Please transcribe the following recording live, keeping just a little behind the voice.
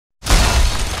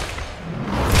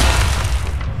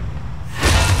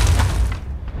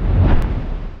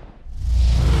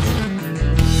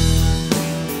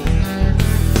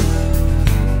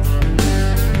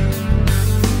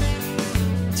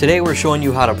Today we're showing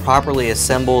you how to properly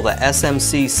assemble the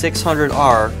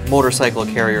SMC-600R motorcycle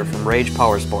carrier from Rage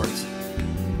Powersports.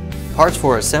 Parts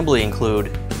for assembly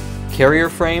include carrier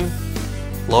frame,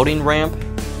 loading ramp,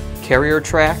 carrier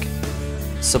track,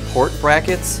 support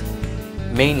brackets,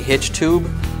 main hitch tube,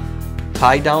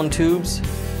 tie-down tubes,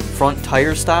 front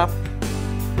tire stop,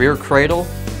 rear cradle,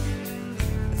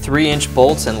 3-inch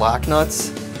bolts and lock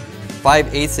nuts,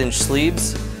 5/8 inch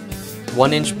sleeves,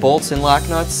 1-inch bolts and lock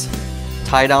nuts,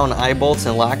 tie-down eye bolts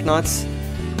and lock nuts,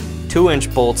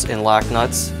 2-inch bolts and lock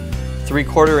nuts,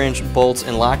 3/4 inch bolts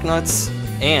and lock nuts,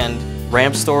 and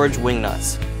ramp storage wing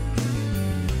nuts.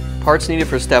 Parts needed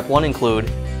for step 1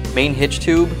 include main hitch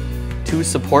tube, 2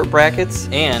 support brackets,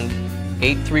 and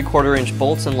 8 3/4 inch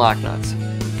bolts and lock nuts.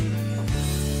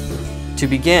 To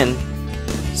begin,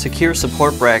 secure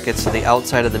support brackets to the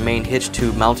outside of the main hitch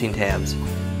tube mounting tabs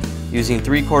using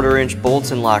 3/4 inch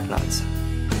bolts and lock nuts.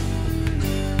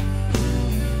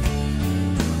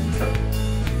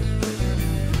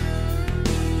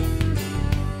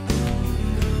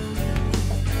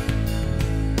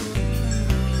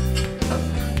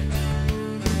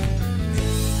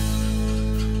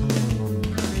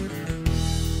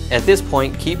 At this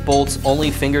point, keep bolts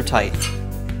only finger tight.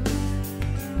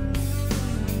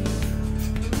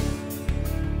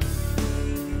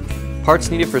 Parts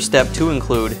needed for step 2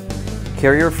 include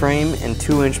carrier frame and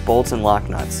 2-inch bolts and lock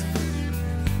nuts.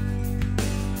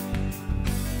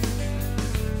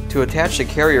 To attach the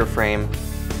carrier frame,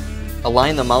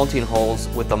 align the mounting holes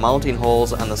with the mounting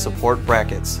holes on the support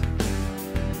brackets.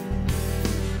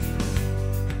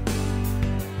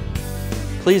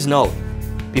 Please note,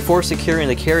 before securing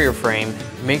the carrier frame,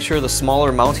 make sure the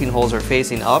smaller mounting holes are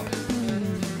facing up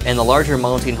and the larger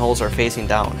mounting holes are facing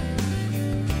down.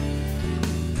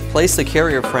 Place the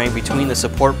carrier frame between the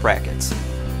support brackets.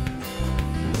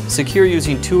 Secure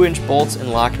using 2-inch bolts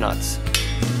and lock nuts.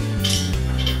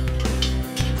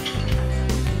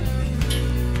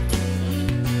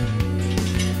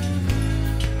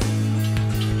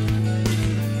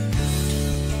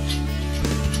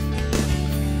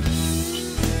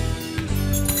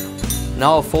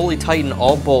 Now fully tighten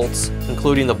all bolts,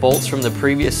 including the bolts from the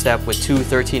previous step with 2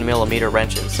 13mm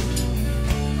wrenches.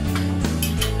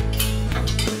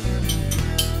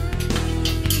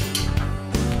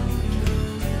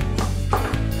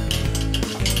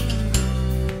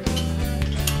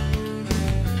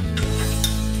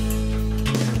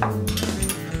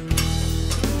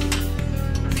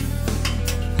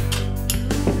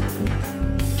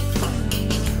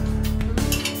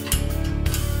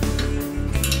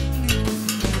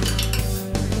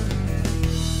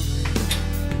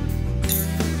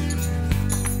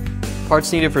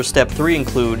 Parts needed for step 3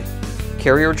 include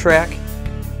carrier track,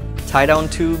 tie-down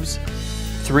tubes,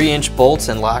 3-inch bolts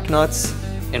and lock nuts,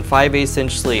 and 5/8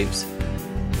 inch sleeves.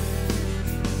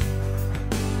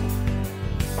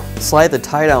 Slide the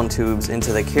tie-down tubes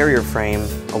into the carrier frame,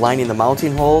 aligning the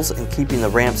mounting holes and keeping the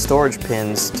ramp storage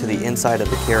pins to the inside of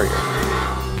the carrier.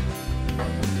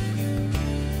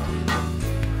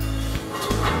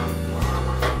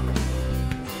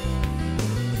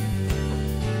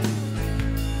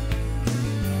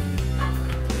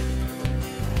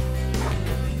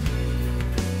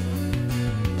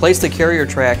 Place the carrier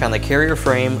track on the carrier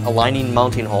frame, aligning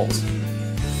mounting holes.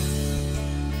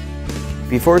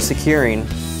 Before securing,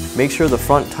 make sure the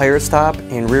front tire stop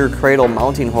and rear cradle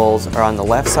mounting holes are on the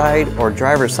left side or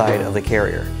driver's side of the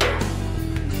carrier.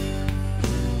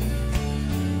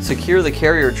 Secure the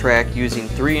carrier track using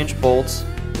 3-inch bolts,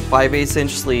 5/8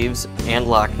 inch sleeves, and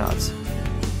lock nuts.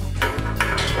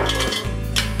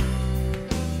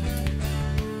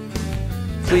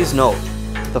 Please note,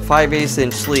 the 5/8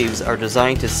 inch sleeves are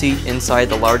designed to seat inside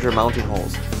the larger mounting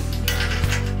holes.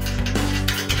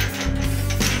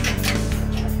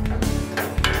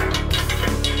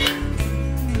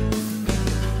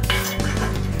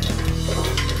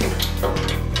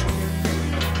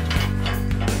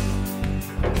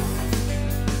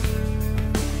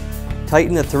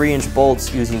 Tighten the 3-inch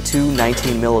bolts using 2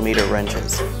 19mm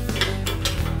wrenches.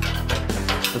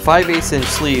 The 5/8 inch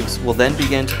sleeves will then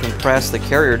begin to compress the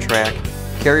carrier track,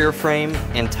 carrier frame,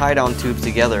 and tie-down tubes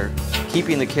together,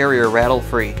 keeping the carrier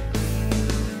rattle-free.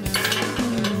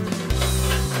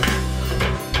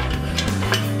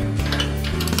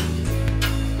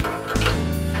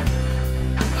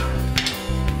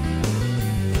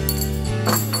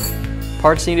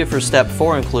 Parts needed for step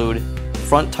 4 include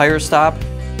front tire stop,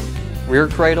 rear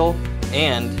cradle,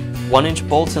 and 1-inch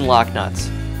bolts and lock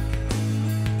nuts.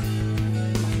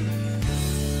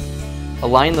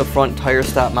 Align the front tire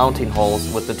stop mounting holes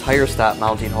with the tire stop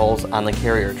mounting holes on the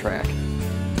carrier track.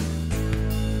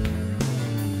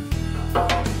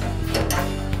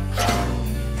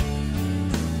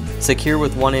 Secure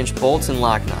with 1-inch bolts and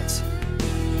lock nuts.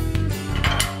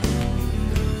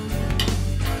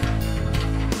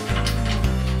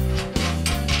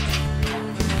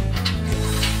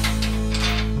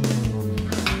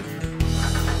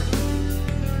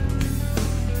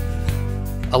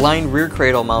 Align rear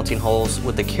cradle mounting holes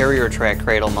with the carrier track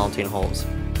cradle mounting holes.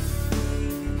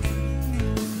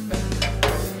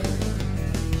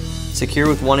 Secure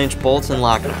with 1-inch bolts and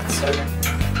lock nuts.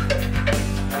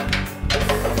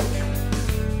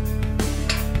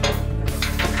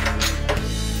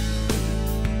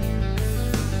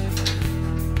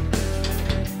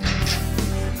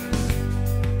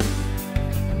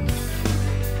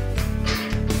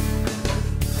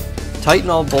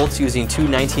 Tighten all bolts using two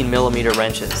 19mm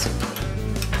wrenches.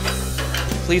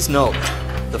 Please note,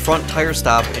 the front tire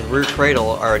stop and rear cradle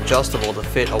are adjustable to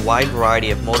fit a wide variety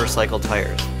of motorcycle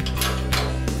tires.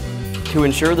 To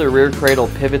ensure the rear cradle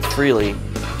pivots freely,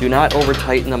 do not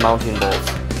over-tighten the mounting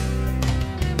bolts.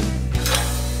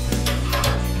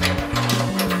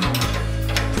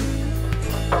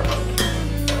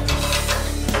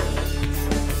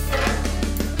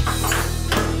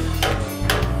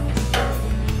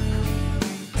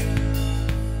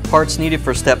 Parts needed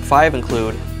for step 5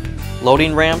 include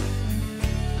loading ramp,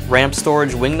 ramp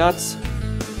storage wing nuts,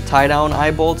 tie-down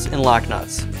eye bolts, and lock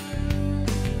nuts.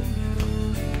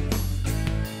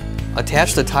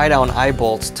 Attach the tie-down eye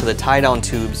bolts to the tie-down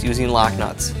tubes using lock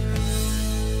nuts.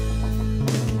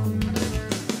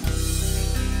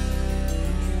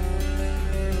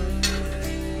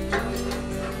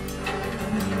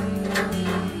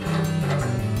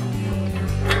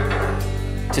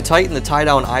 To tighten the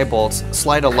tie-down eye bolts,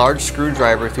 slide a large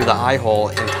screwdriver through the eye hole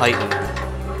and tighten.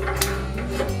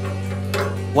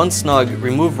 Once snug,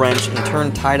 remove wrench and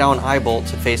turn tie-down eye bolt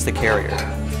to face the carrier.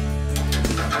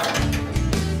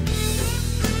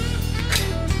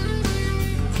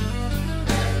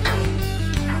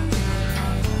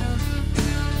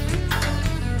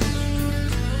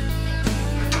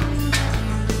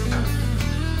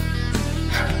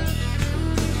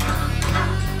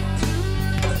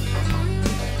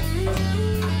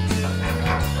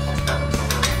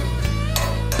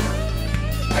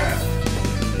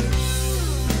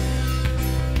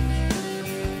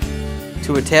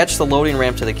 To attach the loading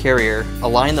ramp to the carrier,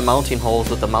 align the mounting holes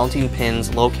with the mounting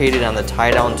pins located on the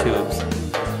tie-down tubes.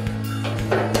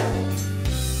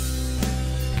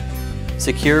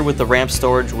 Secure with the ramp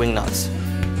storage wing nuts.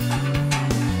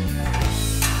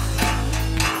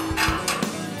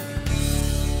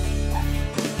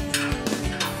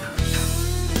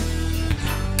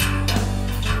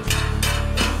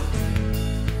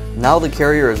 Now the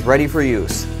carrier is ready for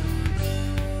use.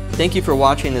 Thank you for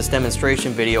watching this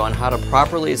demonstration video on how to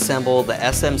properly assemble the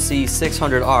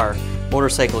SMC-600R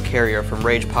motorcycle carrier from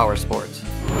Rage Powersports.